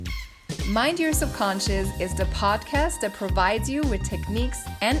Mind Your Subconscious is the podcast that provides you with techniques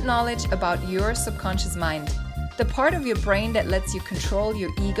and knowledge about your subconscious mind, the part of your brain that lets you control your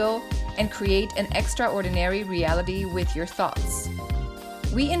ego and create an extraordinary reality with your thoughts.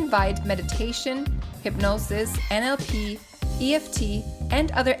 We invite meditation, hypnosis, NLP, EFT,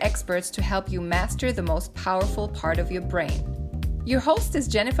 and other experts to help you master the most powerful part of your brain. Your host is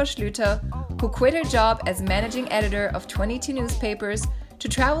Jennifer Schlüter, who quit her job as managing editor of 22 newspapers to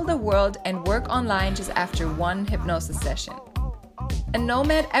travel the world and work online just after one hypnosis session. A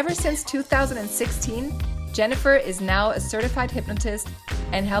nomad ever since 2016, Jennifer is now a certified hypnotist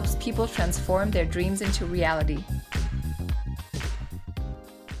and helps people transform their dreams into reality.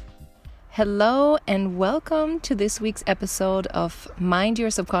 Hello and welcome to this week's episode of Mind Your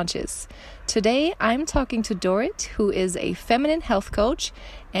Subconscious. Today I'm talking to Dorit, who is a feminine health coach,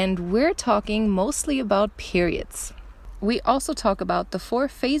 and we're talking mostly about periods. We also talk about the 4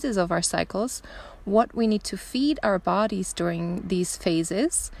 phases of our cycles, what we need to feed our bodies during these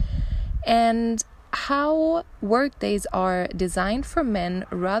phases, and how work days are designed for men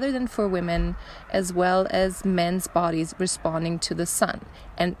rather than for women, as well as men's bodies responding to the sun,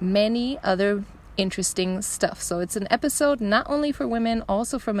 and many other interesting stuff. So it's an episode not only for women,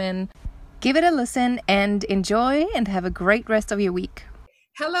 also for men. Give it a listen and enjoy, and have a great rest of your week.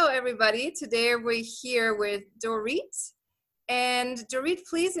 Hello, everybody. Today we're here with Dorit. And Dorit,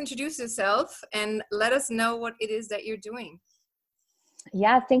 please introduce yourself and let us know what it is that you're doing.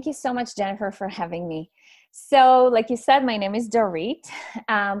 Yeah, thank you so much, Jennifer, for having me. So, like you said, my name is Dorit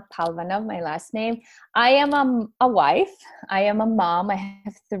Palvanov, my last name. I am a wife. I am a mom. I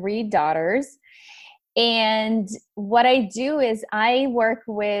have 3 daughters. And what I do is I work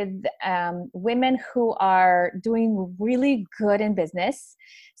with women who are doing really good in business.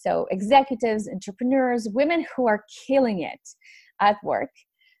 So executives, entrepreneurs, women who are killing it at work,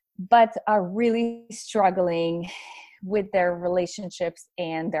 but are really struggling with their relationships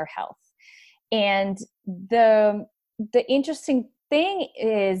and their health. And the interesting thing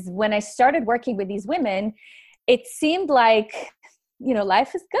is, when I started working with these women, it seemed like,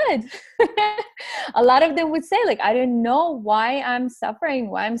 life is good. A lot of them would say, like, I don't know why I'm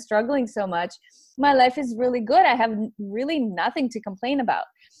suffering, why I'm struggling so much. My life is really good. I have really nothing to complain about.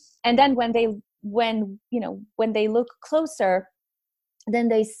 And then when they look closer, then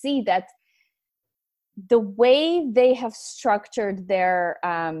they see that the way they have structured their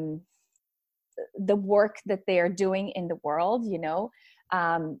the work that they are doing in the world,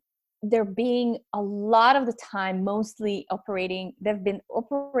 they're being a lot of the time they've been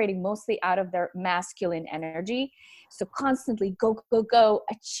operating mostly out of their masculine energy. So constantly go,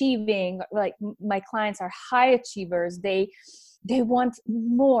 achieving. Like, my clients are high achievers. They want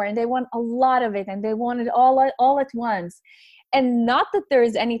more, and they want a lot of it, and they want it all at once. And not that there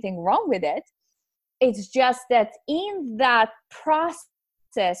is anything wrong with it. It's just that in that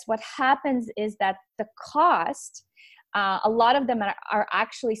process, what happens is that the cost, a lot of them are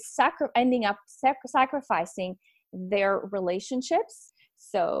actually ending up sacrificing their relationships.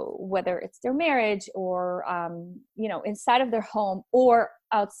 So whether it's their marriage or, inside of their home or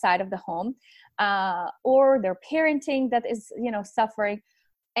outside of the home, or their parenting that is, suffering.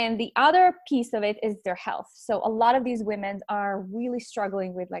 And the other piece of it is their health. So a lot of these women are really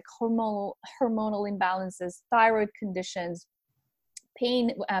struggling with like hormonal imbalances, thyroid conditions,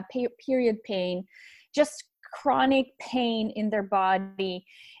 pain, period pain, just chronic pain in their body,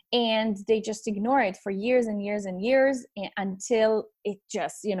 and they just ignore it for years and years and years, until it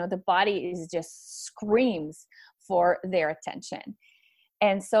just, the body just screams for their attention.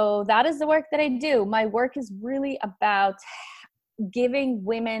 And so that is the work that I do. My work is really about giving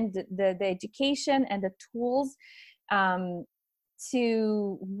women the education and the tools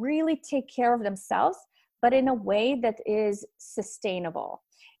to really take care of themselves, but in a way that is sustainable,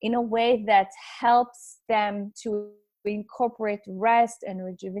 in a way that helps them to incorporate rest and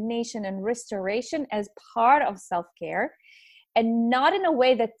rejuvenation and restoration as part of self-care, and not in a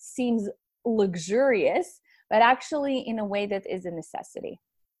way that seems luxurious, but actually in a way that is a necessity.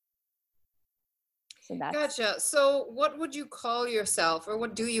 So that's... Gotcha. So what would you call yourself, or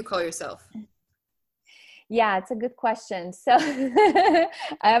what do you call yourself? Yeah, it's a good question. So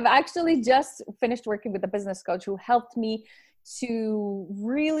I've actually just finished working with a business coach who helped me to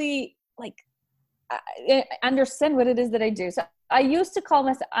really understand what it is that I do. So I used to call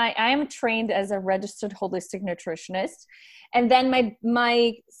myself, I am trained as a registered holistic nutritionist. And then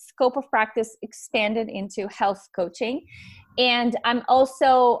my scope of practice expanded into health coaching. And I'm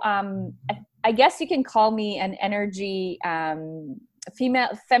also, I guess you can call me an energy,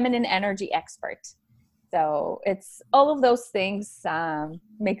 feminine energy expert. So it's all of those things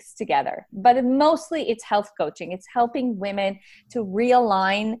mixed together. But mostly it's health coaching. It's helping women to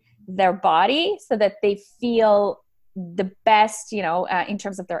realign their body so that they feel the best, in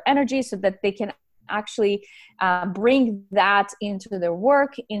terms of their energy, so that they can actually bring that into their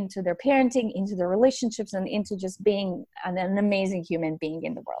work, into their parenting, into their relationships, and into just being an amazing human being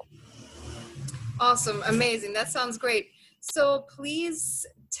in the world. Awesome. Amazing. That sounds great. So please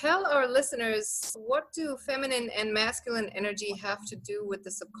tell our listeners, what do feminine and masculine energy have to do with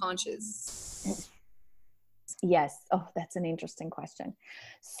the subconscious? Yes. Oh, that's an interesting question.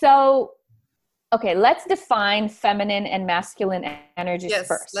 So, okay, let's define feminine and masculine energies first.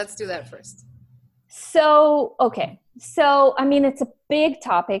 Yes, let's do that first. So, okay. So, I mean, it's a big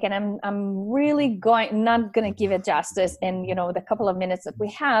topic, and I'm really not going to give it justice in, the couple of minutes that we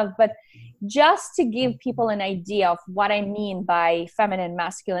have, but just to give people an idea of what I mean by feminine,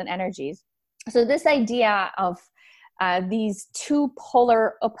 masculine energies. So this idea of these two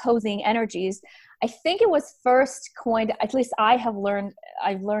polar opposing energies, I think it was first coined, at least I've learned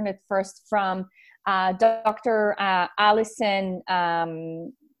it first from Dr. Allison,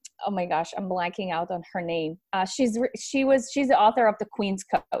 oh my gosh, I'm blanking out on her name. She's the author of The Queen's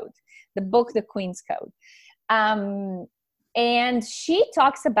Code, the book, The Queen's Code. And she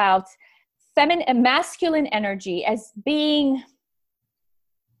talks about feminine and masculine energy as being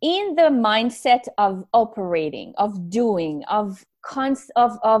in the mindset of operating, of doing, of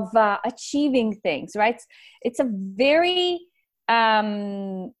achieving things, right? It's a very,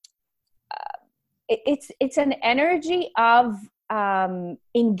 it's an energy of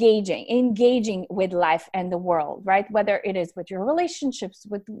engaging with life and the world, right? Whether it is with your relationships,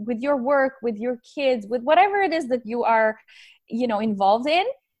 with your work, with your kids, with whatever it is that you are, involved in,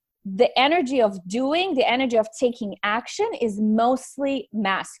 the energy of doing, the energy of taking action is mostly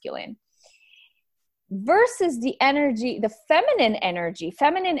masculine. Versus the feminine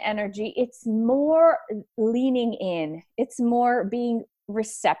energy, it's more leaning in, it's more being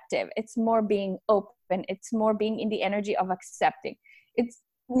receptive, it's more being open, it's more being in the energy of accepting. It's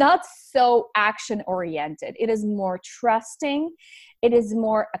not so action oriented. It is more trusting, it is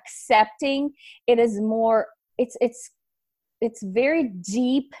more accepting, it is more, it's very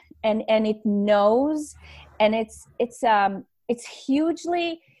deep, and it knows, and it's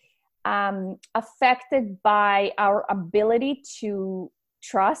hugely affected by our ability to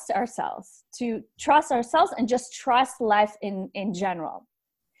trust ourselves and just trust life in general.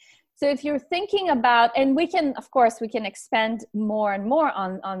 So if you're thinking about, and we can expand more and more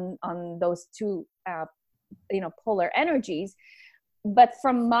on those two polar energies, but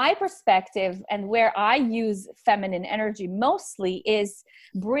from my perspective, and where I use feminine energy mostly, is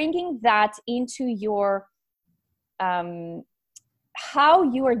bringing that into your how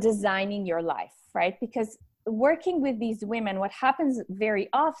you are designing your life, right? Because working with these women, what happens very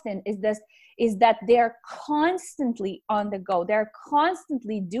often is that they're constantly on the go. They're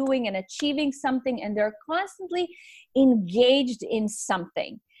constantly doing and achieving something, and they're constantly engaged in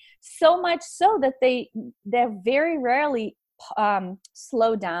something. So much so that they're very rarely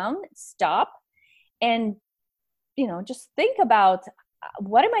slow down, stop, and just think about,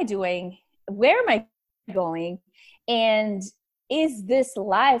 what am I doing? Where am I going? And is this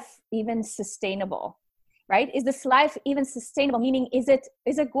life even sustainable? Right? Is this life even sustainable? Meaning, is it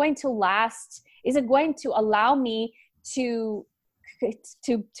going to last? Is it going to allow me to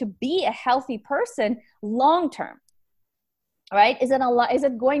be a healthy person long term? Right? Is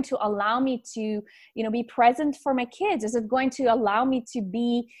it going to allow me to, be present for my kids? Is it going to allow me to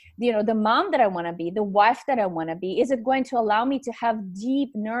be, the mom that I want to be, the wife that I want to be? Is it going to allow me to have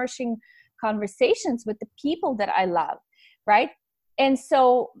deep, nourishing conversations with the people that I love? Right? And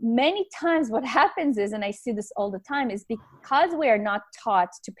so many times what happens is, and I see this all the time, is because we are not taught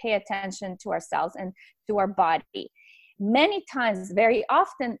to pay attention to ourselves and to our body. Many times, very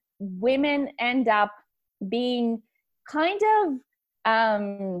often, women end up being kind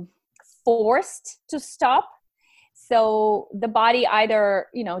of forced to stop. So the body either,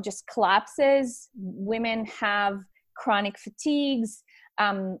 just collapses. Women have chronic fatigues,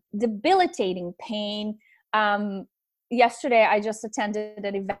 debilitating pain. Yesterday, I just attended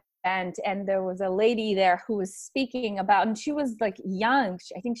an event, and there was a lady there who was speaking about, and she was like young.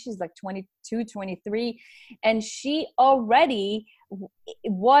 I think she's like 22, 23. And she already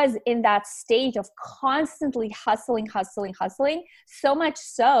was in that stage of constantly hustling. So much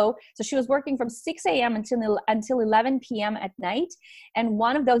so she was working from 6 a.m. until 11 p.m. at night. And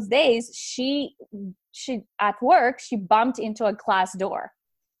one of those days, she at work, she bumped into a glass door.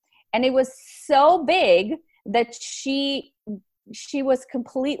 And it was so big that she she was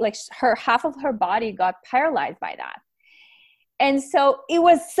complete, like her half of her body got paralyzed by that. And so it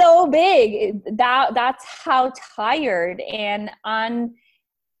was so big that's how tired and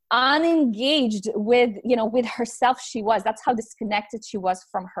unengaged with, you know, with herself she was. That's how disconnected she was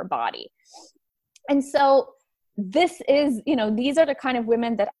from her body. And so this is, you know, these are the kind of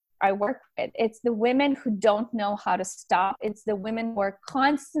women that I work with. It's the women who don't know how to stop. It's the women who are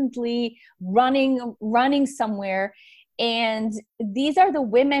constantly running somewhere. And these are the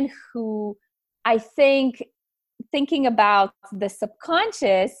women who, I think, thinking about the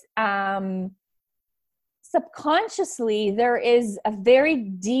subconscious, subconsciously, there is a very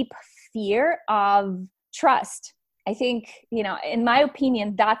deep fear of trust. I think, you know, in my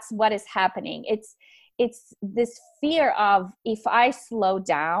opinion, that's what is happening. It's this fear of, if I slow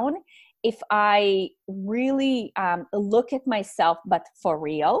down, if I really look at myself, but for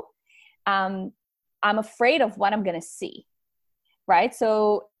real, I'm afraid of what I'm going to see. Right.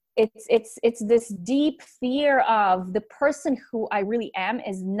 So it's this deep fear of the person who I really am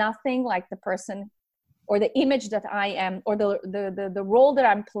is nothing like the person or the image that I am, or the role that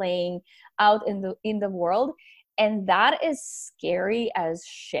I'm playing out in the world. And that is scary as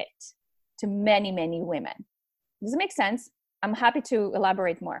shit to many, many women. Does it make sense? I'm happy to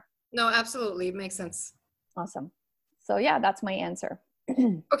elaborate more. No, absolutely. It makes sense. Awesome. So yeah, that's my answer.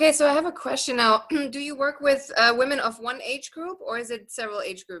 Okay, so I have a question now. Do you work with women of one age group, or is it several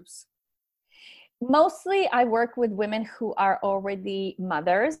age groups? Mostly I work with women who are already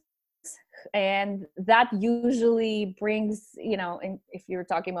mothers, and that usually brings, you know, if you're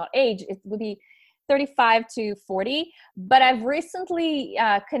talking about age, it would be 35 to 40. But I've recently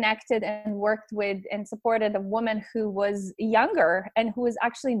connected and worked with and supported a woman who was younger and who is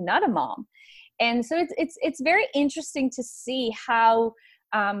actually not a mom. And so it's very interesting to see how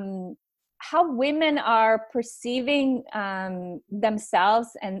women are perceiving themselves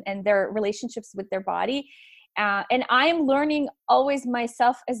and their relationships with their body. And I'm learning always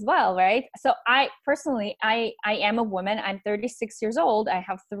myself as well, right? So I personally, I am a woman. I'm 36 years old. I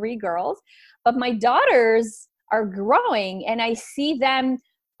have 3 girls, but my daughters are growing, and I see them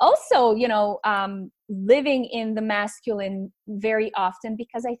also, you know, living in the masculine very often,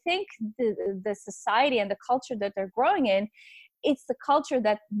 because I think the society and the culture that they're growing in, it's the culture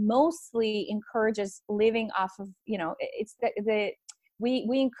that mostly encourages living off of, you know, it's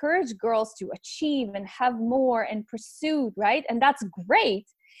we encourage girls to achieve and have more and pursue, right? And that's great.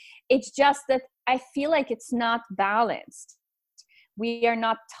 It's just that I feel like it's not balanced. We are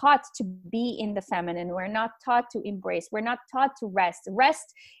not taught to be in the feminine. We're not taught to embrace. We're not taught to rest.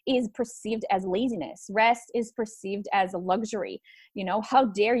 Rest is perceived as laziness. Rest is perceived as a luxury. You know, how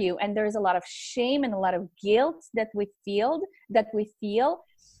dare you? And there's a lot of shame and a lot of guilt that we feel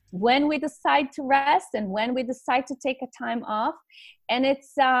when we decide to rest and when we decide to take a time off. And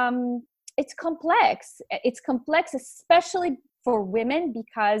it's complex. It's complex, especially for women,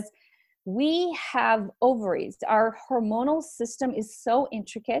 because we have ovaries. Our hormonal system is so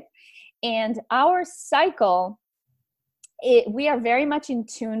intricate, and our cycle, we are very much in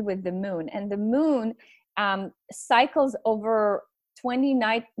tune with the moon, and the moon cycles over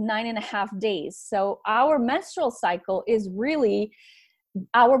 29.5 days. So our menstrual cycle is really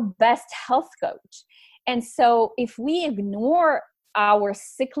our best health coach. And so if we ignore our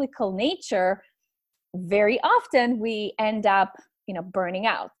cyclical nature, very often we end up, you know, burning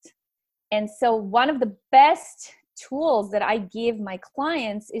out. And so one of the best tools that I give my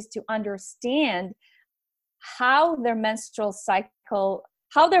clients is to understand how their menstrual cycle,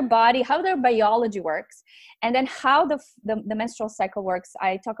 how their body, how their biology works, and then how the menstrual cycle works.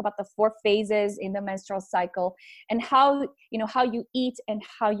 I talk about the 4 phases in the menstrual cycle, and how, you know, how you eat and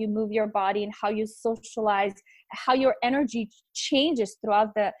how you move your body and how you socialize, how your energy changes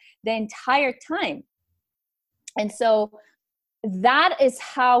throughout the entire time. And so that is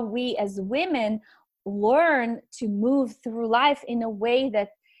how we as women learn to move through life in a way that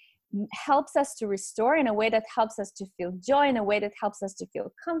helps us to restore, in a way that helps us to feel joy, in a way that helps us to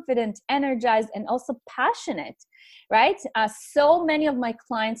feel confident, energized, and also passionate, right? So many of my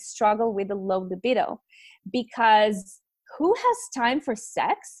clients struggle with a low libido, because who has time for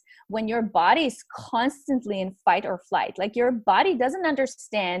sex when your body is constantly in fight or flight? Like, your body doesn't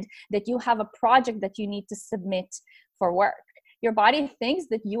understand that you have a project that you need to submit for work. Your body thinks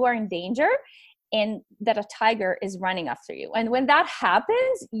that you are in danger and that a tiger is running after you. And when that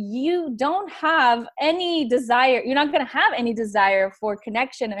happens, you don't have any desire. You're not going to have any desire for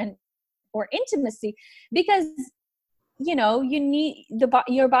connection or intimacy, because, you know, you need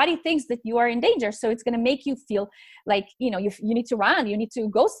your body thinks that you are in danger. So it's going to make you feel like, you know, you need to run, you need to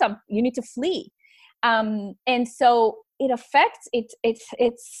go you need to flee. And so it affects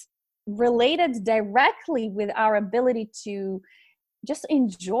it's related directly with our ability to just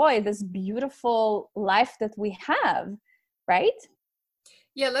enjoy this beautiful life that we have, right?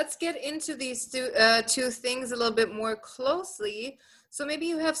 Yeah, let's get into these two things a little bit more closely. So maybe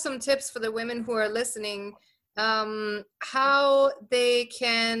you have some tips for the women who are listening, how they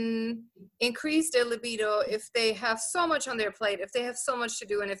can increase their libido if they have so much on their plate, if they have so much to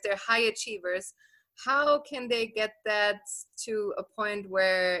do, and if they're high achievers. How can they get that to a point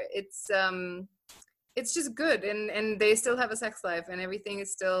where it's just good, and they still have a sex life and everything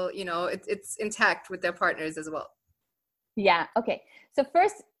is still, it's intact with their partners as well? Yeah. Okay. So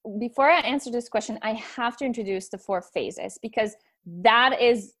first, before I answer this question, I have to introduce the 4 phases, because that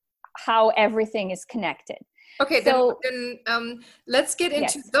is how everything is connected. Okay, so, then let's get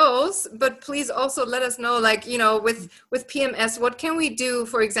into yes. those, but please also let us know, like, with PMS, what can we do,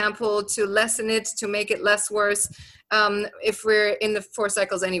 for example, to lessen it, to make it less worse, if we're in the 4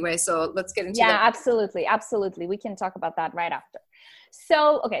 cycles anyway. So let's get into that. Yeah, absolutely. Absolutely. We can talk about that right after.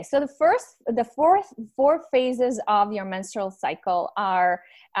 So, okay. So the four phases of your menstrual cycle are,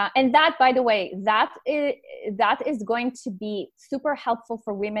 and that, by the way, that is going to be super helpful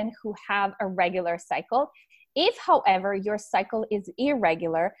for women who have a regular cycle. If, however, your cycle is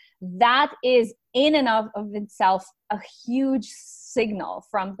irregular, that is in and of itself a huge signal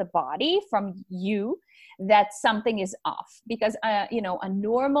from the body, from you, that something is off. Because a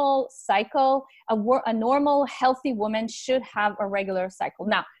normal cycle, a normal healthy woman should have a regular cycle.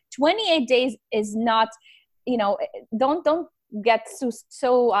 Now, 28 days is not, don't get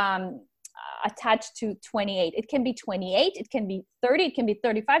so attached to 28. It can be 28, it can be 30, it can be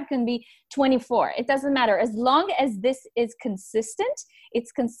 35, it can be 24. It doesn't matter. As long as this is consistent,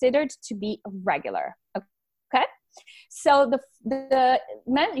 it's considered to be regular. Okay? So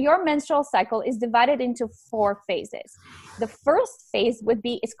your menstrual cycle is divided into 4 phases. The first phase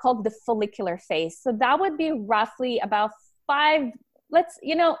it's called the follicular phase. So that would be roughly about 5,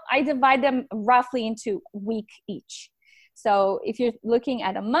 I divide them roughly into week each. So if you're looking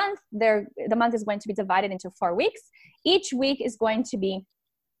at a month, the month is going to be divided into 4 weeks. Each week is going to be,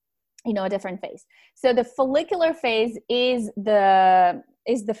 a different phase. So the follicular phase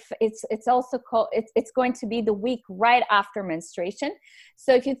it's also called, it's going to be the week right after menstruation.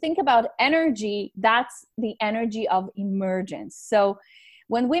 So if you think about energy, that's the energy of emergence. So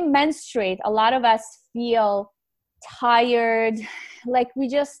when we menstruate, a lot of us feel tired, like we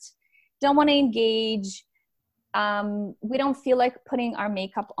just don't want to engage. We don't feel like putting our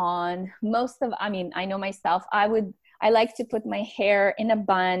makeup on. I know myself, I like to put my hair in a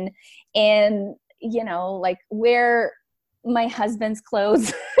bun and, like wear my husband's clothes.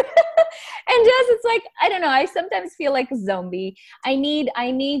 And just, it's like, I don't know, I sometimes feel like a zombie. I need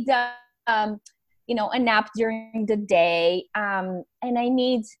a nap during the day. And I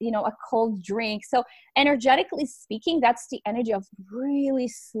need, a cold drink. So energetically speaking, that's the energy of really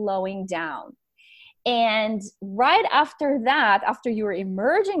slowing down. And right after that, after you're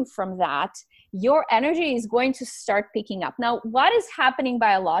emerging from that, your energy is going to start picking up. Now, what is happening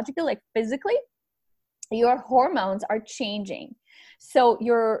biologically, like physically? Your hormones are changing. So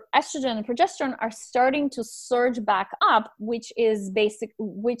your estrogen and progesterone are starting to surge back up, which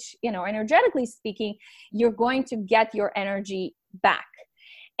energetically speaking, you're going to get your energy back.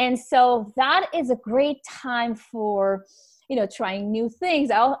 And so that is a great time for, trying new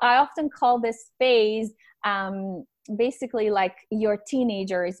things. I often call this phase basically like your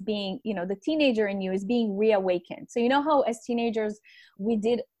teenager is being, the teenager in you is being reawakened. So how as teenagers we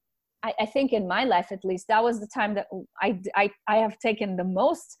did, I think in my life at least, that was the time that I have taken the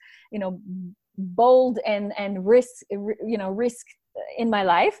most, bold and risk in my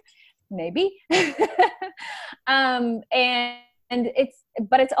life, maybe. And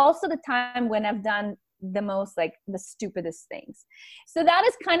it's also the time when I've done the most, like the stupidest things. So that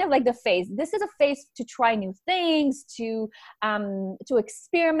is kind of like the phase. This is a phase to try new things, to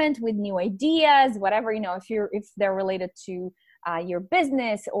experiment with new ideas, whatever, if they're related to your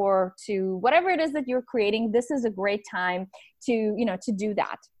business or to whatever it is that you're creating. This is a great time to do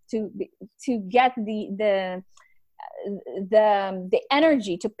that, to get the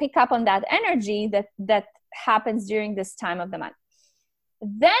energy, to pick up on that energy that happens during this time of the month.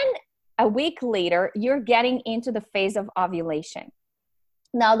 Then a week later, you're getting into the phase of ovulation.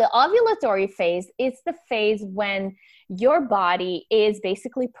 Now, the ovulatory phase is the phase when your body is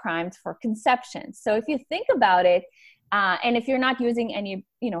basically primed for conception. So if you think about it, And if you're not using any,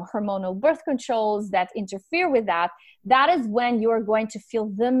 hormonal birth controls that interfere with that, that is when you're going to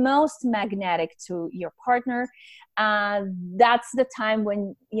feel the most magnetic to your partner. That's the time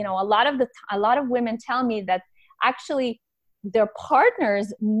when, a lot of women tell me that actually their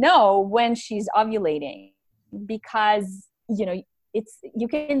partners know when she's ovulating, because, you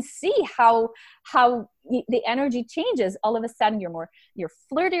can see how the energy changes. All of a sudden you're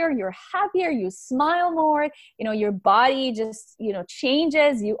flirtier, you're happier, you smile more, your body just,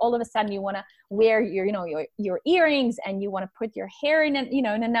 changes. You all of a sudden you want to wear your earrings, and you want to put your hair in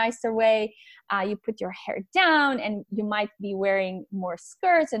a nicer way. You put your hair down, and you might be wearing more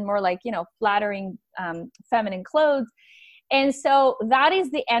skirts and more like, flattering, feminine clothes. And so that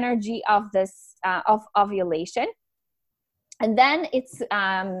is the energy of this, of ovulation. And then it's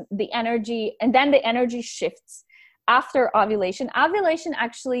the energy shifts after ovulation. Ovulation,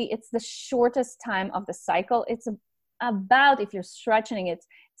 actually, it's the shortest time of the cycle. It's about, if you're stretching it,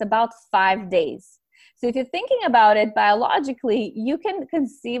 it's about 5 days. So if you're thinking about it biologically, you can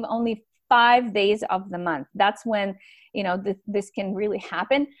conceive only 5 days of the month. That's when, this can really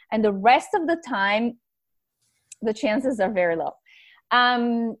happen. And the rest of the time, the chances are very low.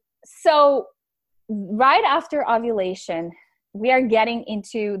 So right after ovulation, we are getting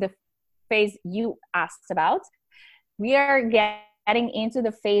into the phase you asked about. We are getting into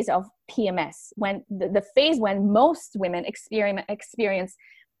the phase of PMS, when the phase when most women experience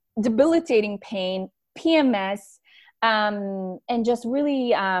debilitating pain, PMS, and just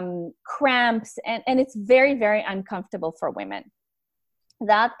really cramps, and it's very, very uncomfortable for women.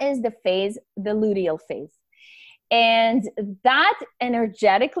 That is the phase, the luteal phase. And that,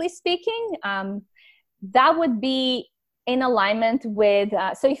 energetically speaking, that would be in alignment with,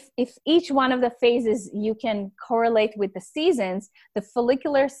 so if each one of the phases you can correlate with the seasons, the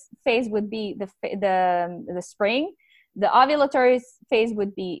follicular phase would be the spring, the ovulatory phase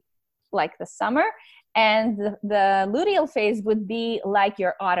would be like the summer, and the luteal phase would be like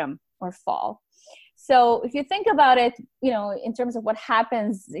your autumn or fall. So if you think about it, in terms of what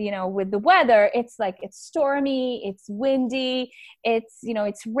happens, with the weather, it's like, it's stormy, it's windy,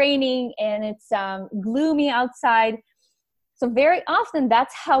 it's raining, and it's gloomy outside. So very often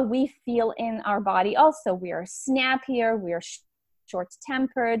that's how we feel in our body also. We are snappier, we are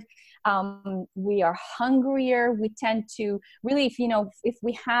short-tempered, we are hungrier. We tend to really, if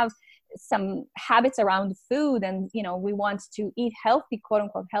we have some habits around food, and, we want to eat healthy, quote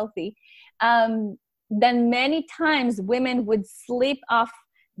unquote healthy, then many times women would slip off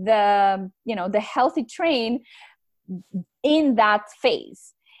the healthy train in that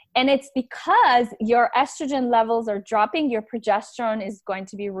phase. And it's because your estrogen levels are dropping, your progesterone is going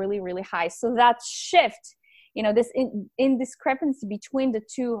to be really, really high. So that shift, this indiscrepancy between the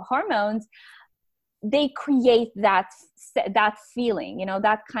two hormones, they create that feeling,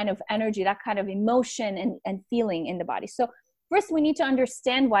 that kind of energy, that kind of emotion and feeling in the body. So first we need to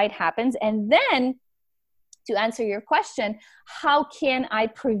understand why it happens. And then, to answer your question, how can I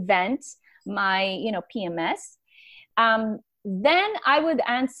prevent my, PMS? Then I would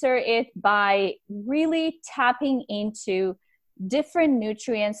answer it by really tapping into different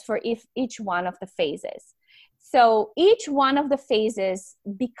nutrients for each one of the phases. So each one of the phases,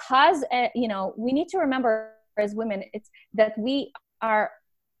 because, we need to remember as women, it's that we are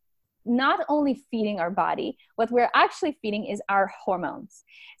not only feeding our body, what we're actually feeding is our hormones.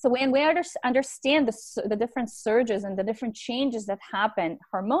 So when we understand the different surges and the different changes that happen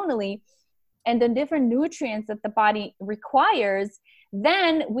hormonally, and the different nutrients that the body requires,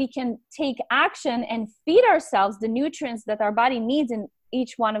 then we can take action and feed ourselves the nutrients that our body needs in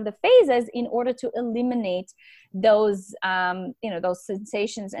each one of the phases, in order to eliminate those, those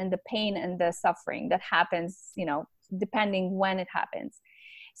sensations and the pain and the suffering that happens, depending when it happens.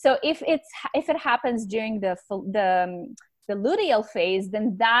 So if it happens during the luteal phase,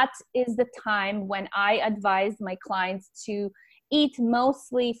 then that is the time when I advise my clients to eat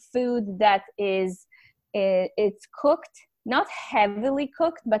mostly food that is, it's cooked, not heavily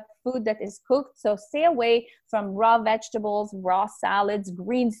cooked, but food that is cooked. So stay away from raw vegetables, raw salads,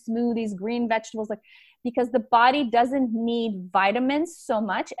 green smoothies, green vegetables, because the body doesn't need vitamins so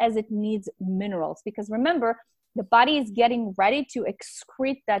much as it needs minerals. Because remember, the body is getting ready to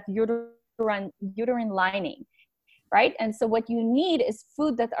excrete that uterine lining, right? And so what you need is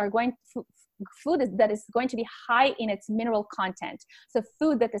food that is going to be high in its mineral content. So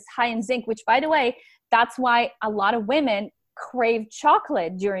food that is high in zinc, which, by the way, that's why a lot of women crave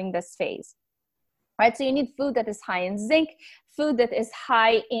chocolate during this phase, right? So you need food that is high in zinc, food that is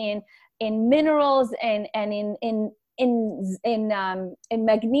high in minerals and in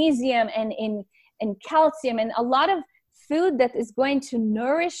magnesium and in calcium, and a lot of food that is going to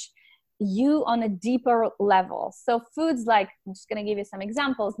nourish you on a deeper level. So foods like, I'm just going to give you some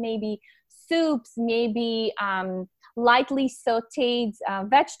examples, maybe soups, maybe lightly sauteed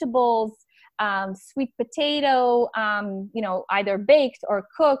vegetables, sweet potato, either baked or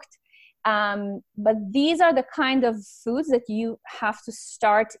cooked. But these are the kind of foods that you have to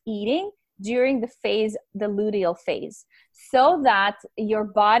start eating during the luteal phase, so that your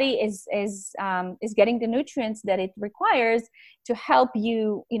body is getting the nutrients that it requires to help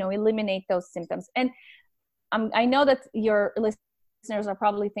you, eliminate those symptoms. And I know that your listeners are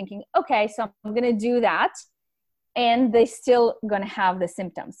probably thinking, okay, so I'm going to do that, and they still going to have the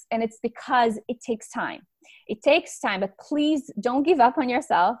symptoms. And it's because it takes time. It takes time, but please don't give up on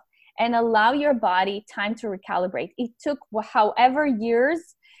yourself and allow your body time to recalibrate. It took however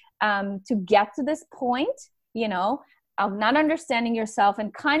years to get to this point, of not understanding yourself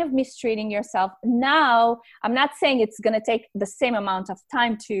and kind of mistreating yourself. Now, I'm not saying it's going to take the same amount of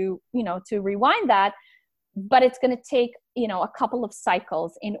time to rewind that, but it's going to take, a couple of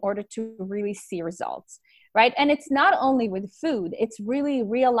cycles in order to really see results, right? And it's not only with food, it's really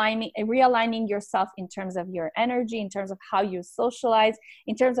realigning yourself in terms of your energy, in terms of how you socialize,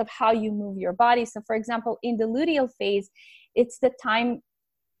 in terms of how you move your body. So for example, in the luteal phase, it's the time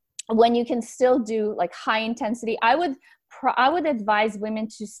when you can still do like high intensity. I would advise women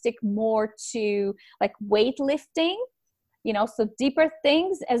to stick more to like weightlifting, so deeper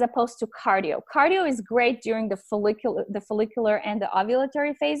things as opposed to cardio. Cardio is great during the follicular and the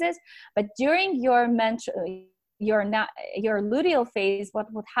ovulatory phases, but during your luteal phase,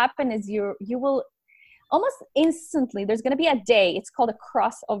 what would happen is you will almost instantly, there's going to be a day, it's called a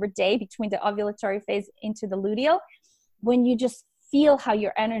crossover day between the ovulatory phase into the luteal, when you just feel how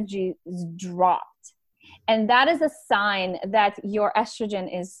your energy is dropped. And that is a sign that your estrogen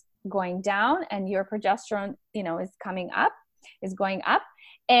is going down and your progesterone, is going up.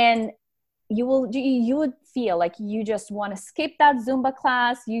 And you would feel like you just want to skip that Zumba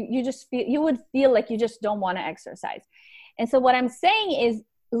class. You would feel like you just don't want to exercise. And so what I'm saying is,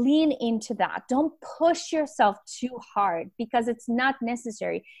 lean into that. Don't push yourself too hard, because it's not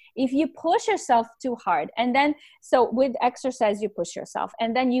necessary. If you push yourself too hard, and then, so with exercise, you push yourself,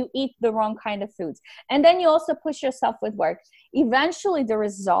 and then you eat the wrong kind of foods, and then you also push yourself with work, eventually the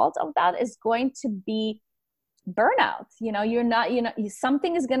result of that is going to be burnout.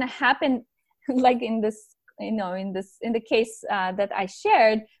 Something is going to happen, like in this, in the case that I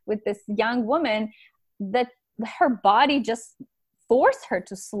shared with this young woman, that her body just force her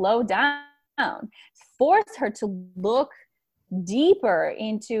to slow down, force her to look deeper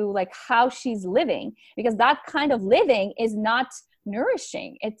into like how she's living, because that kind of living is not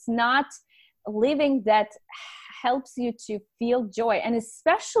nourishing. It's not living that helps you to feel joy. And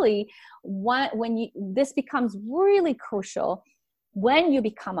especially this becomes really crucial when you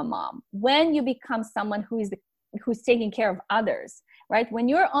become a mom, when you become someone who's taking care of others, right? When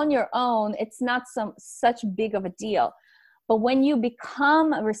you're on your own, it's not such big of a deal. But when you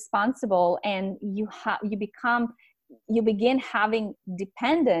become responsible and you begin having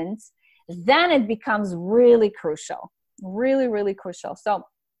dependence, then it becomes really crucial, really, really crucial. So,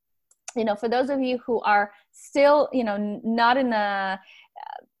 for those of you who are still, not in that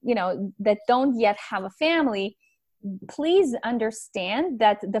don't yet have a family, please understand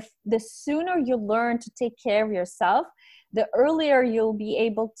that the sooner you learn to take care of yourself, the earlier you'll be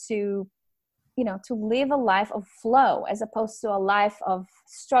able to live a life of flow, as opposed to a life of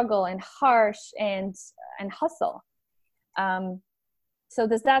struggle and harsh and hustle. So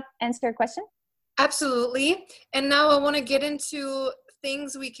does that answer your question? Absolutely. And now I want to get into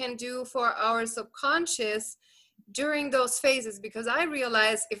things we can do for our subconscious during those phases, because I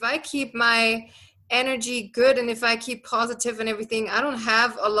realize if I keep my energy good and if I keep positive and everything, I don't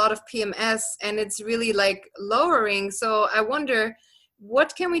have a lot of PMS, and it's really like lowering. So I wonder,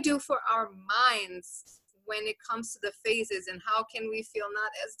 what can we do for our minds when it comes to the phases, and how can we feel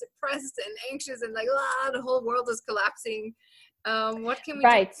not as depressed and anxious and like, the whole world is collapsing? What can we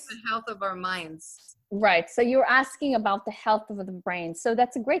do for the health of our minds? Right. So you're asking about the health of the brain. So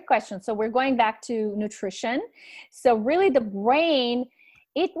that's a great question. So we're going back to nutrition. So really the brain,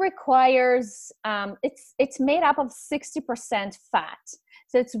 it requires, it's made up of 60% fat.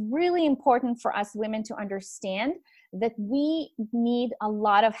 So it's really important for us women to understand that we need a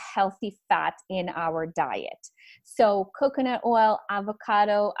lot of healthy fat in our diet. So coconut oil,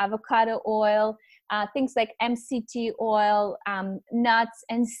 avocado oil, things like MCT oil, nuts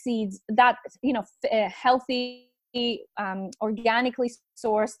and seeds, that, healthy, organically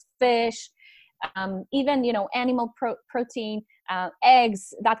sourced fish, even, animal protein,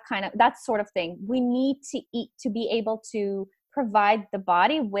 eggs, that sort of thing. We need to eat to be able to provide the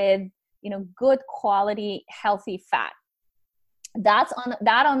body with, good quality, healthy fat. That's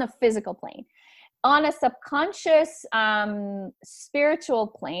on a physical plane. On a subconscious, spiritual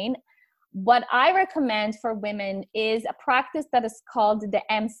plane, what I recommend for women is a practice that is called the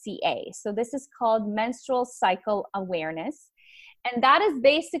MCA. So this is called menstrual cycle awareness. And that is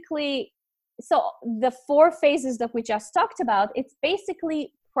basically, so the 4 phases that we just talked about, it's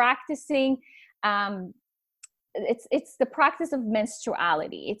basically practicing, it's the practice of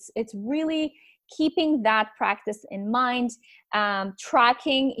menstruality. It's really keeping that practice in mind,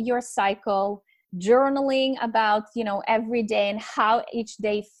 tracking your cycle, journaling about, every day and how each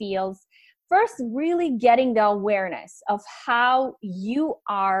day feels. First, really getting the awareness of how you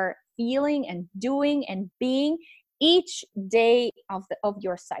are feeling and doing and being each day of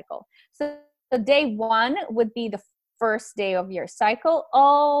your cycle. So the day 1 would be the first day of your cycle,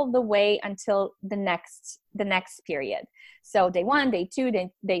 all the way until the next period. So day 1, day 2,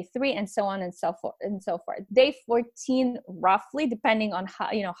 day 3, and so on and so forth and so forth. Day 14, roughly, depending on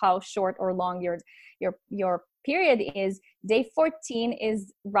how short or long your period is. Day 14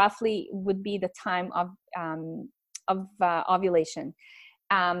 is roughly would be the time of ovulation.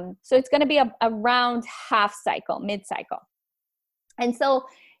 So it's going to be around half cycle, mid cycle, and so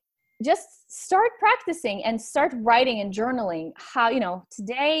just start practicing and start writing and journaling how,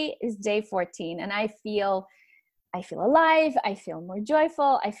 today is day 14 and I feel alive, I feel more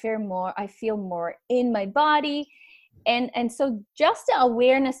joyful, I feel more in my body. And so just the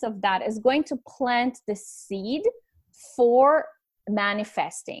awareness of that is going to plant the seed for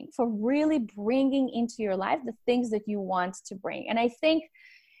manifesting, for really bringing into your life the things that you want to bring. And I think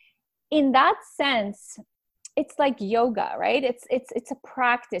in that sense, it's like yoga, right? It's a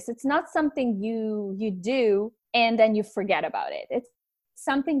practice. It's not something you do and then you forget about it. It's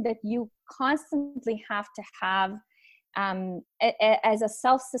something that you constantly have to have as a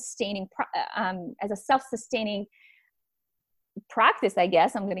self-sustaining practice, I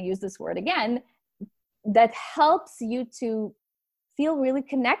guess. I'm going to use this word again, that helps you to feel really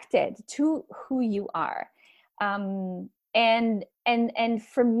connected to who you are. And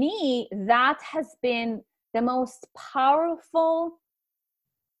for me, that has been the most powerful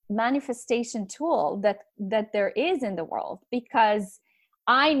manifestation tool that there is in the world, because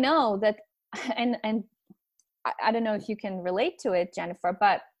I know that, and I don't know if you can relate to it, Jennifer,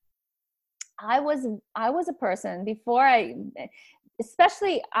 but I was a person before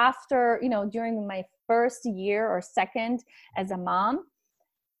especially after, during my first year or second as a mom,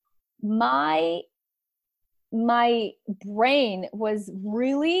 my brain was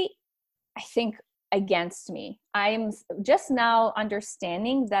really, I think, against me. I'm just now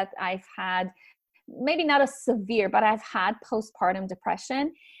understanding that I've had, maybe not a severe, but I've had postpartum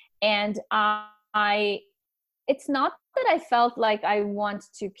depression. And it's not that I felt like I want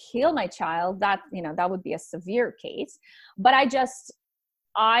to kill my child, that, that would be a severe case, but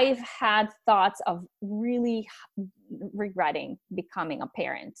I've had thoughts of really regretting becoming a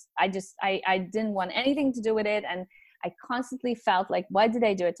parent. I didn't want anything to do with it. And I constantly felt like, why did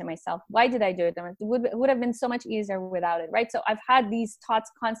I do it to myself? Why did I do it? It would have been so much easier without it, right? So I've had these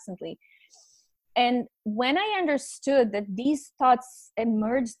thoughts constantly. And when I understood that these thoughts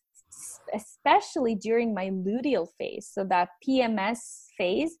emerged, especially during my luteal phase, so that PMS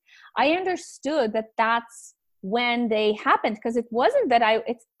phase, I understood that that's when they happened, because it wasn't that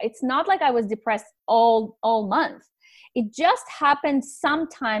it's not like I was depressed all month. It just happened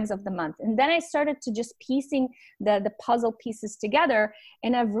sometimes of the month. And then I started to just piecing the puzzle pieces together.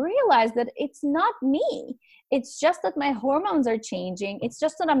 And I've realized that it's not me. It's just that my hormones are changing. It's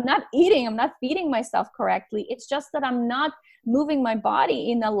just that I'm not eating. I'm not feeding myself correctly. It's just that I'm not moving my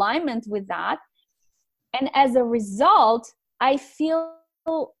body in alignment with that. And as a result, I feel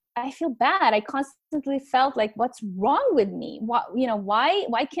bad. I constantly felt like, what's wrong with me?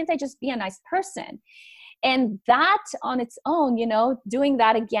 Why can't I just be a nice person? And that on its own, doing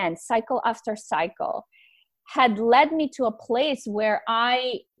that again, cycle after cycle, had led me to a place where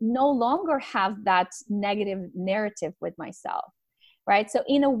I no longer have that negative narrative with myself, right? So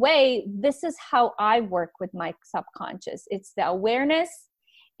in a way, this is how I work with my subconscious. It's the awareness,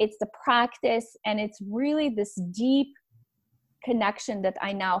 it's the practice, and it's really this deep connection that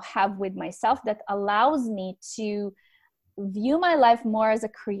I now have with myself that allows me to view my life more as a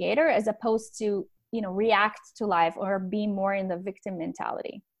creator, as opposed to react to life or be more in the victim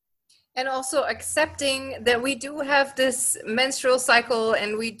mentality. And also accepting that we do have this menstrual cycle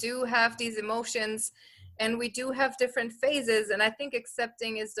and we do have these emotions and we do have different phases. And I think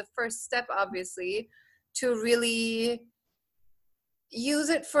accepting is the first step, obviously, to really use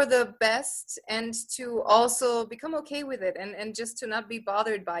it for the best, and to also become okay with it, and just to not be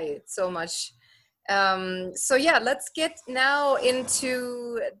bothered by it so much. So yeah, let's get now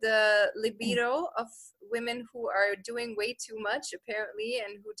into the libido of women who are doing way too much apparently,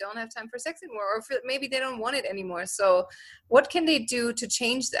 and who don't have time for sex anymore, or maybe they don't want it anymore. So what can they do to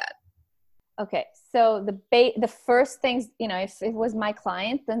change that? Okay, so the first things, if it was my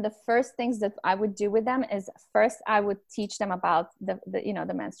client, then the first things that I would do with them is, first I would teach them about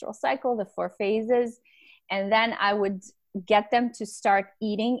the menstrual cycle, the 4 phases, and then I would get them to start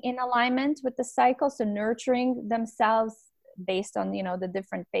eating in alignment with the cycle, so nurturing themselves based on the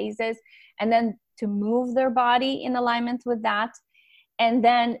different phases, and then to move their body in alignment with that, and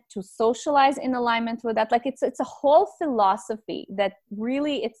then to socialize in alignment with that. Like it's a whole philosophy that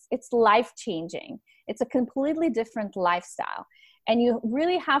really it's life changing. It's a completely different lifestyle, and you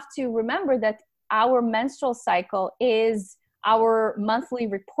really have to remember that our menstrual cycle is our monthly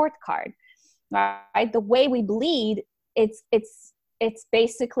report card, right? The way we bleed, it's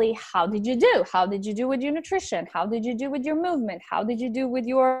basically, how did you do with your nutrition, how did you do with your movement, how did you do with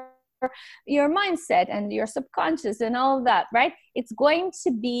your mindset and your subconscious and all of that, right? It's going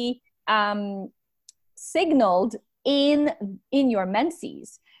to be signaled in your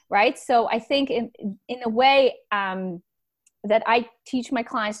menses, right? So I think in a way that I teach my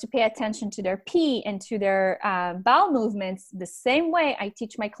clients to pay attention to their pee and to their bowel movements, the same way I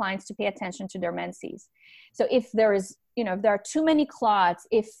teach my clients to pay attention to their menses. So if there is, if there are too many clots,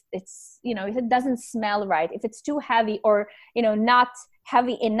 if it's, if it doesn't smell right, if it's too heavy, or, not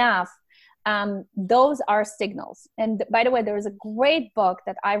heavy enough, those are signals. And by the way, there is a great book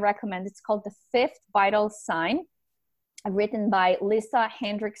that I recommend. It's called The Fifth Vital Sign, written by Lisa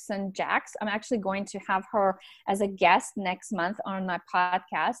Hendrickson Jacks. I'm actually going to have her as a guest next month on my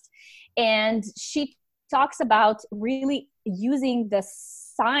podcast. And she talks about really using the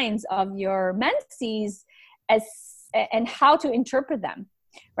signs of your menses and how to interpret them,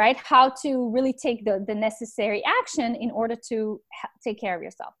 right? How to really take the necessary action in order to take care of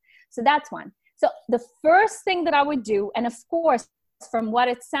yourself. So that's one. So the first thing that I would do, and of course, from what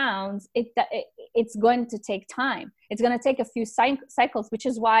it sounds, it's going to take time. It's going to take a few cycles, which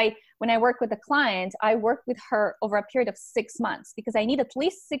is why when I work with a client, I work with her over a period of 6 months, because I need at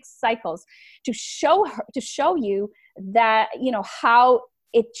least 6 cycles to show you that, how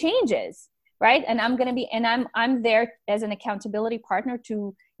it changes, right? And I'm there as an accountability partner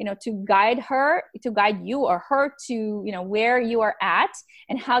to guide you or her to, where you are at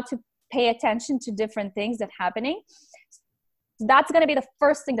and how to pay attention to different things that are happening. That's going to be the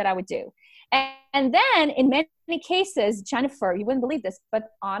first thing that I would do. And then in many cases, Jennifer, you wouldn't believe this, but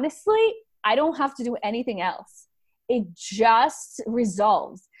honestly, I don't have to do anything else. It just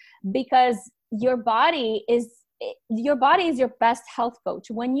resolves, because your body is your best health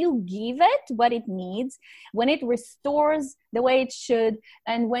coach. When you give it what it needs, when it restores the way it should,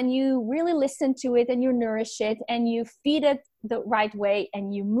 and when you really listen to it and you nourish it and you feed it the right way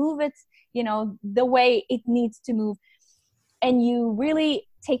and you move it, the way it needs to move, and you really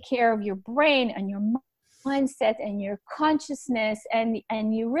take care of your brain and your mindset and your consciousness,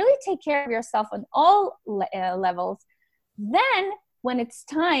 and you really take care of yourself on all levels, then when it's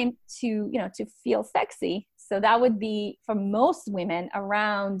time to feel sexy, so that would be for most women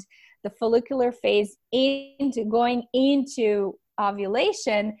around the follicular phase going into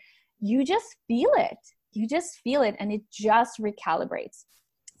ovulation, you just feel it and it just recalibrates.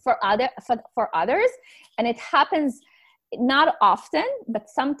 For others, and it happens not often, but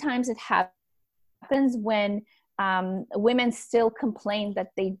sometimes it happens when women still complain that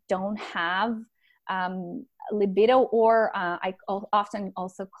they don't have libido, or I often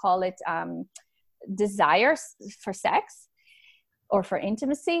also call it desires for sex or for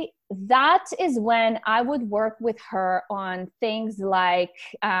intimacy. That is when I would work with her on things like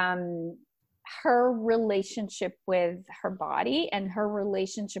her relationship with her body and her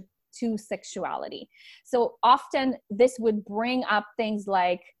relationship to sexuality. So often this would bring up things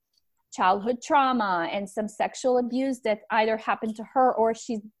like childhood trauma and some sexual abuse that either happened to her or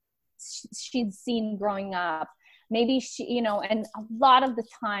she'd seen growing up. Maybe she, and a lot of the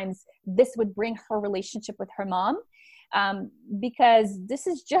times this would bring her relationship with her mom, because this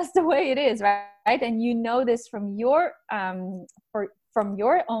is just the way it is, right? And this from your own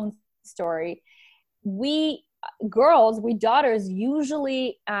story. We daughters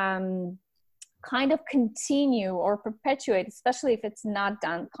usually kind of continue or perpetuate, especially if it's not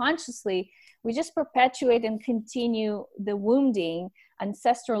done consciously. We just perpetuate and continue the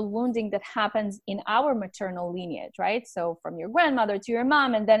ancestral wounding that happens in our maternal lineage, right? So from your grandmother to your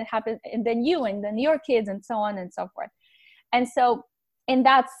mom, and then it happens, and then you, and then your kids, and so on and so forth. And so in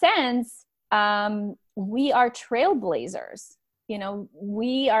that sense, we are trailblazers. You know,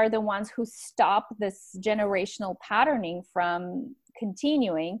 we are the ones who stop this generational patterning from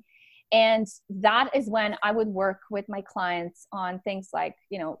continuing. And that is when I would work with my clients on things like,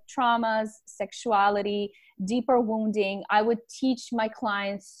 you know, traumas, sexuality, deeper wounding. I would teach my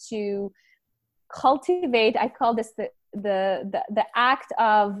clients to cultivate, I call this the act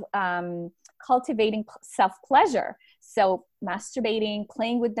of cultivating self-pleasure. So masturbating,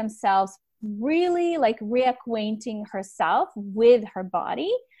 playing with themselves, really like reacquainting herself with her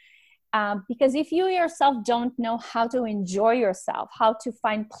body. Because if you yourself don't know how to enjoy yourself, how to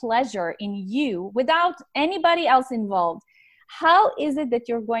find pleasure in you without anybody else involved, how is it that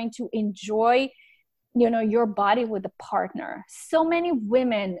you're going to enjoy, you know, your body with a partner? So many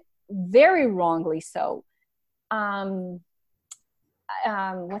women, very wrongly so,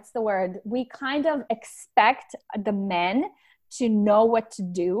 what's the word? We kind of expect the men to know what to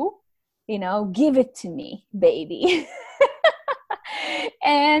do, you know, give it to me, baby.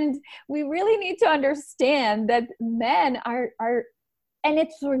 And we really need to understand that men are, and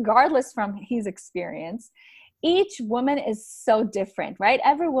it's regardless from his experience, each woman is so different, right?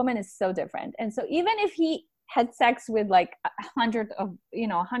 Every woman is so different. And so even if he had sex with like 100 of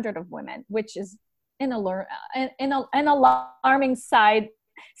women, which is an alarming sign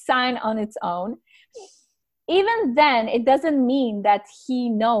on its own, even then, it doesn't mean that he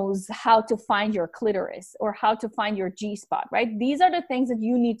knows how to find your clitoris or how to find your G-spot, right? These are the things that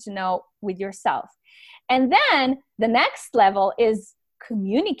you need to know with yourself. And then the next level is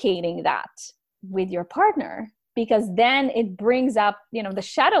communicating that with your partner, because then it brings up, you know, the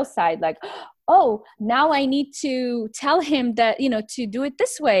shadow side, like, oh, now I need to tell him that, you know, to do it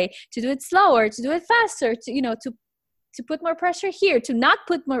this way, to do it slower, to do it faster, to, you know, to put more pressure here, to not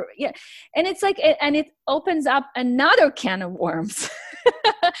put more. Yeah. And it's like, and it opens up another can of worms,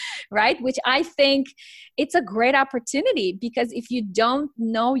 right? Which I think it's a great opportunity, because if you don't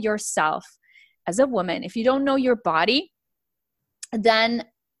know yourself as a woman, if you don't know your body, then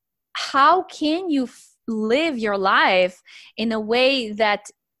how can you live your life in a way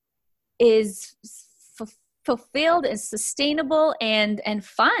that is fulfilled and sustainable and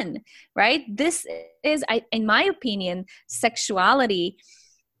fun, right? This is, in my opinion, sexuality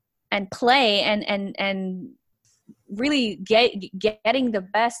and play and really getting the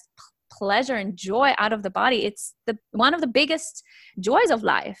best pleasure and joy out of the body. It's one of the biggest joys of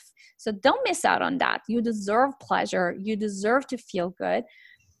life. So don't miss out on that. You deserve pleasure. You deserve to feel good,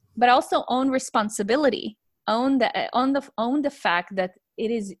 but also own responsibility. Own the fact that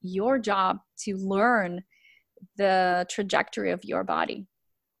it is your job to learn the trajectory of your body.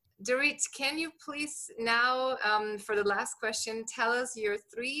 Dorit, can you please now, for the last question, tell us your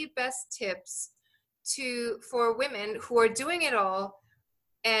 3 best tips for women who are doing it all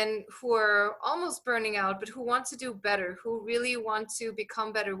and who are almost burning out, but who want to do better, who really want to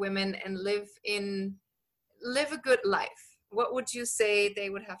become better women and live a good life? What would you say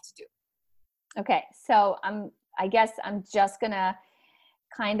they would have to do? Okay, so I guess I'm just gonna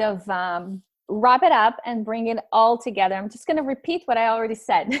kind of wrap it up and bring it all together. I'm just going to repeat what I already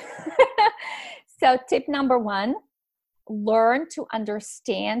said. So tip number 1, learn to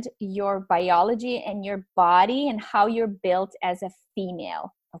understand your biology and your body and how you're built as a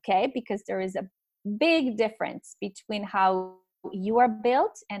female, okay? Because there is a big difference between how you are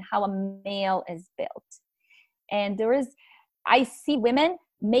built and how a male is built. And I see women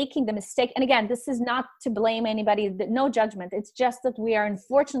making the mistake. And again, this is not to blame anybody, no judgment. It's just that we are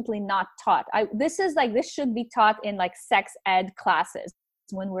unfortunately not taught. This should be taught in like sex ed classes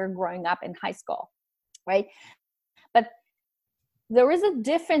when we're growing up in high school, right? But there is a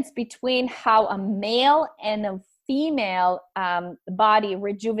difference between how a male and a female body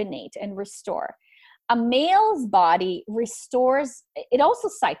rejuvenate and restore. A male's body restores, it also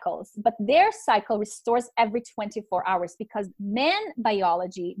cycles, but their cycle restores every 24 hours because male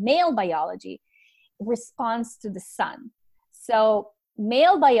biology responds to the sun. So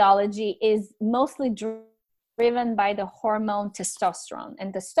male biology is mostly driven by the hormone testosterone,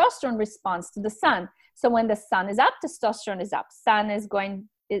 and testosterone responds to the sun. So when the sun is up, testosterone is up. Sun is going,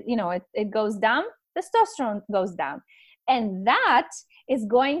 it goes down, testosterone goes down. And that is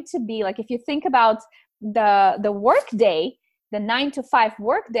going to be like, if you think about the work day, the 9 to 5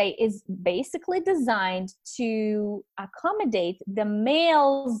 work day is basically designed to accommodate the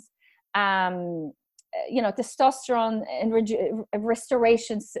male's, testosterone and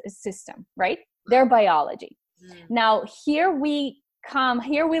restoration system, right? Their biology. Now, here we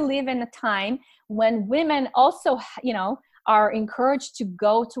live in a time when women also, are encouraged to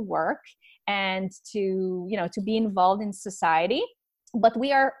go to work and to be involved in society. but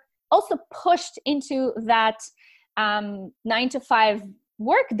we are also pushed into that 9 to 5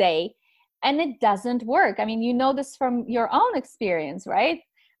 work day, and it doesn't work. I mean, you know this from your own experience, right?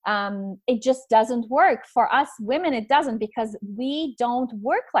 It just doesn't work for us women. It doesn't, because we don't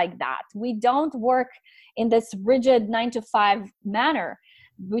work like that. We don't work in this rigid 9 to 5 manner,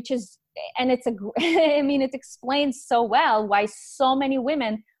 which is, and it's I mean, it explains so well why so many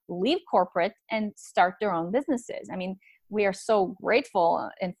women leave corporate and start their own businesses. I mean, we are so grateful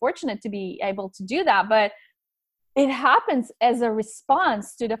and fortunate to be able to do that, but it happens as a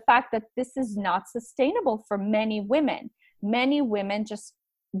response to the fact that this is not sustainable for many women. Many women just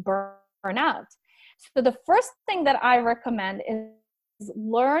burn out. So the first thing that I recommend is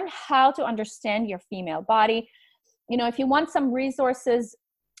learn how to understand your female body. You know, if you want some resources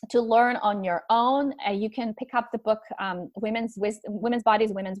to learn on your own, you can pick up the book Women's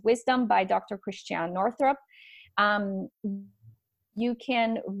Bodies, Women's Wisdom by Dr. Christiane Northrup. You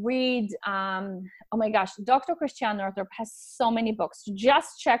can read, oh my gosh, Dr. Christiane Northrup has so many books.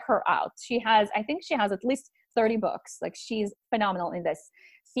 Just check her out. I think she has at least 30 books. Like, she's phenomenal in this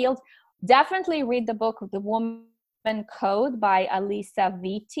field. Definitely read the book, The Woman Code by Alisa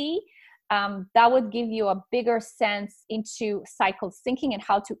Vitti. That would give you a bigger sense into cycle syncing and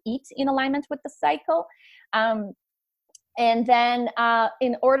how to eat in alignment with the cycle. And then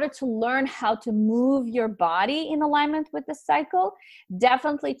in order to learn how to move your body in alignment with the cycle,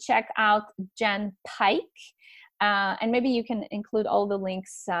 definitely check out Jen Pike. And maybe you can include all the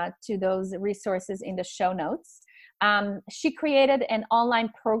links to those resources in the show notes. She created an online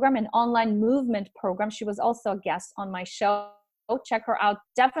program, an online movement program. She was also a guest on my show. Check her out.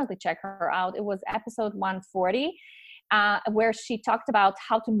 Definitely check her out. It was episode 140, where she talked about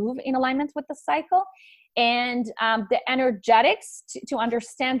how to move in alignment with the cycle. And the energetics to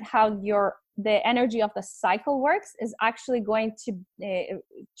understand how the energy of the cycle works is actually going to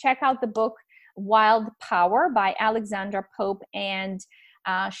check out the book Wild Power by Alexandra Pope and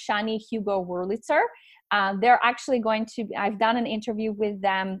Shani Hugo Wurlitzer. They're actually going to, I've done an interview with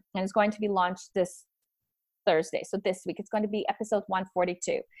them, and it's going to be launched this Thursday. So this week, it's going to be episode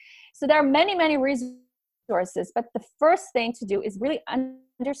 142. So there are many, many resources, but the first thing to do is really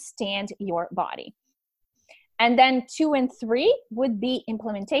understand your body. And then 2 and 3 would be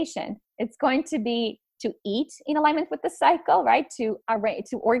implementation. It's going to be to eat in alignment with the cycle, right? To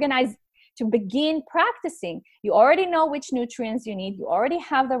organize, to begin practicing. You already know which nutrients you need. You already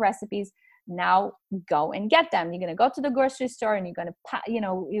have the recipes. Now go and get them. You're going to go to the grocery store, and you're going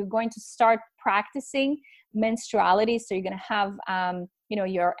to, you're going to start practicing menstruality. So you're going to have,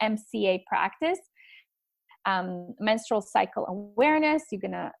 your MCA practice. Menstrual cycle awareness. You're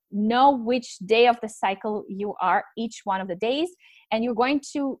going to know which day of the cycle you are each one of the days, and you're going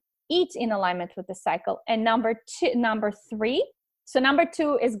to eat in alignment with the cycle. And number 3, so number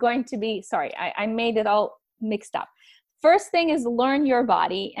 2 is going to be, sorry, I made it all mixed up. First thing is learn your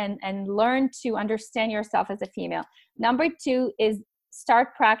body and learn to understand yourself as a female. Number 2 is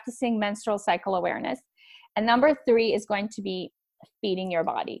start practicing menstrual cycle awareness. And number 3 is going to be feeding your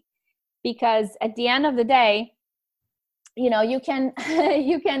body. Because at the end of the day, you can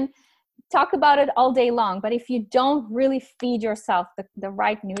you can talk about it all day long, but if you don't really feed yourself the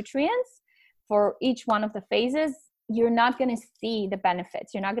right nutrients for each one of the phases, you're not going to see the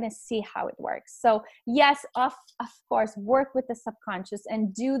benefits. You're not going to see how it works. So yes, of course, work with the subconscious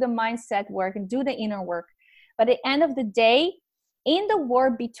and do the mindset work and do the inner work. But at the end of the day, in the war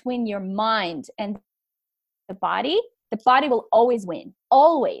between your mind and the body will always win,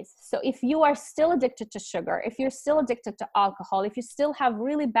 always. So if you are still addicted to sugar, if you're still addicted to alcohol, if you still have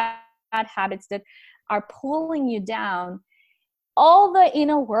really bad habits that are pulling you down, all the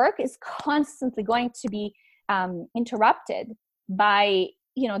inner work is constantly going to be interrupted by,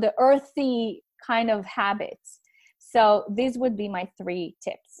 the earthy kind of habits. So these would be my 3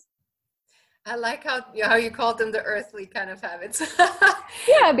 tips. I like how you called them the earthly kind of habits.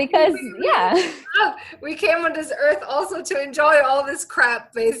 Yeah, because we came on this earth also to enjoy all this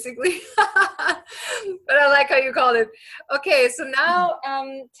crap, basically. But I like how you called it. Okay, so now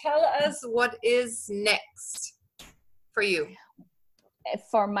tell us what is next for you.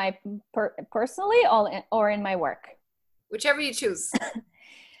 For my personally or in my work? Whichever you choose.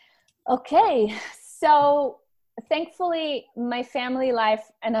 Okay, so thankfully my family life,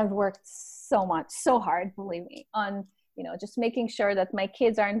 and I've worked so hard, believe me, on just making sure that my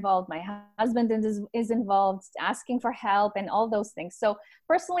kids are involved, my husband is involved, asking for help and all those things. So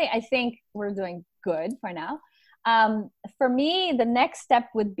personally, I think we're doing good for now. For me, the next step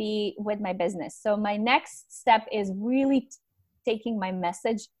would be with my business. So my next step is really taking my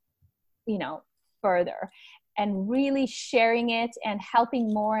message, further. and really sharing it and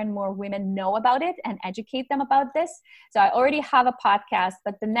helping more and more women know about it and educate them about this. So I already have a podcast,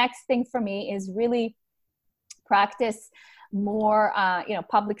 but the next thing for me is really practice more,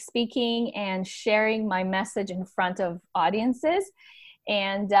 public speaking and sharing my message in front of audiences.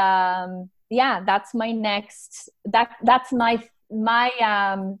 And that's my next, that's my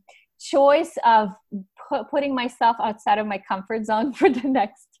choice of putting myself outside of my comfort zone for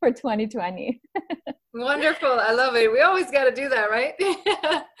 2020. Wonderful. I love it. We always got to do that, right?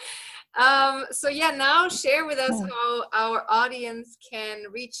 Now share with us how our audience can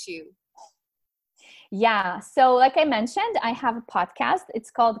reach you. Yeah. So like I mentioned, I have a podcast. It's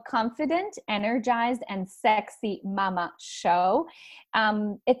called Confident, Energized, and Sexy Mama Show.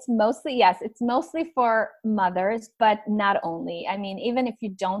 It's mostly for mothers, but not only. I mean, even if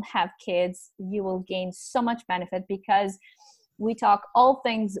you don't have kids, you will gain so much benefit because we talk all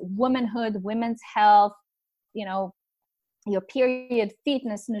things womanhood, women's health, your period,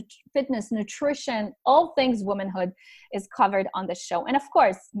 fitness, nutrition, all things womanhood is covered on the show. And of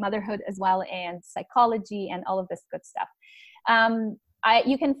course, motherhood as well, and psychology and all of this good stuff.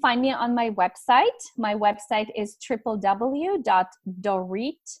 You can find me on my website. My website is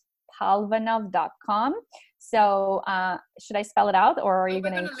www.doritpalvanov.com. So should I spell it out, or are you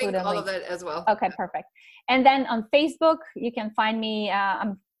going to include all of that as well? Okay, perfect. And then on Facebook, you can find me.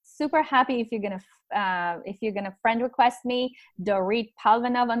 I'm super happy if you're gonna friend request me, Dorit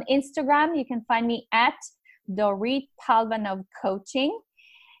Palvanov. On Instagram, you can find me at Dorit Palvanov Coaching.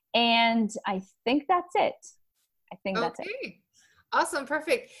 And I think that's it. That's it. Awesome.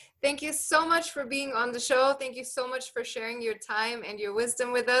 Perfect. Thank you so much for being on the show. Thank you so much for sharing your time and your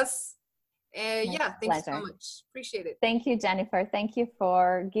wisdom with us. Thank you so much. Appreciate it. Thank you, Jennifer. Thank you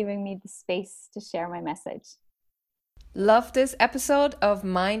for giving me the space to share my message. Love this episode of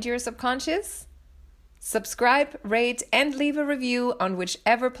Mind Your Subconscious? Subscribe, rate, and leave a review on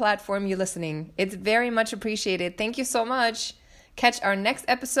whichever platform you're listening. It's very much appreciated. Thank you so much. Catch our next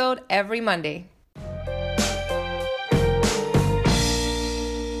episode every Monday.